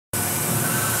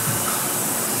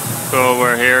cool.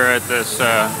 We're here at this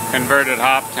converted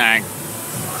hop tank.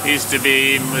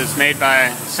 Was made by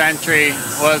Century,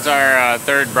 was our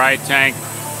third bright tank.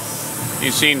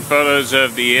 You've seen photos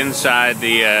of the inside,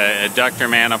 the adductor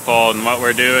manifold, and what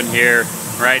we're doing here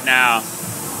right now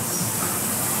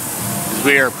is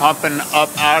we are pumping up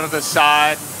out of the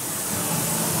side,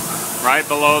 right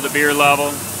below the beer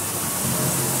level.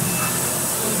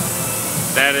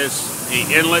 That is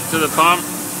the inlet to the pump.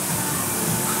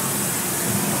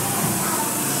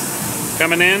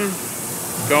 Coming in,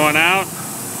 going out,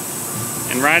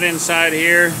 and right inside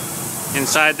here,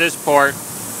 inside this port,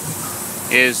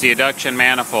 is the adduction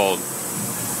manifold.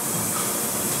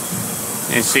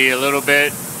 You see a little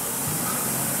bit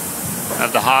of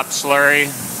the hop slurry,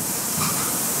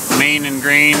 mean and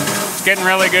green. It's getting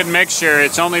really good mixture.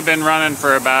 It's only been running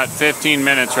for about 15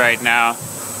 minutes right now.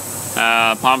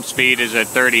 Pump speed is at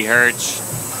 30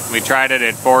 hertz. We tried it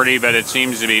at 40, but it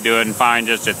seems to be doing fine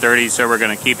just at 30, so we're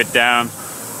going to keep it down.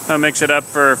 I'll mix it up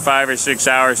for 5 or 6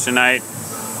 hours tonight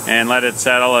and let it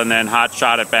settle, and then hot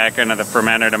shot it back into the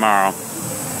fermenter tomorrow.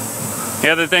 The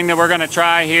other thing that we're going to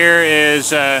try here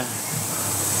is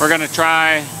we're going to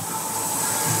try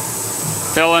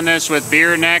filling this with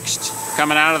beer next,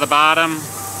 coming out of the bottom,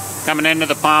 coming into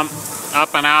the pump,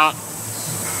 up and out,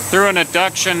 through an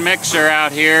adduction mixer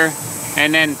out here,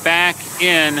 and then back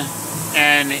in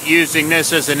and using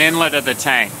this as an inlet of the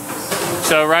tank.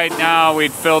 So right now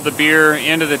we'd fill the beer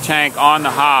into the tank on the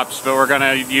hops, but we're going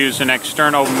to use an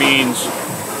external means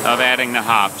of adding the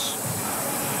hops.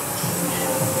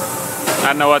 I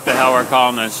don't know what the hell we're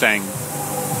calling this thing.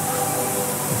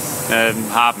 The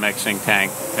hop mixing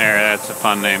tank. There, that's a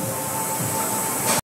fun name.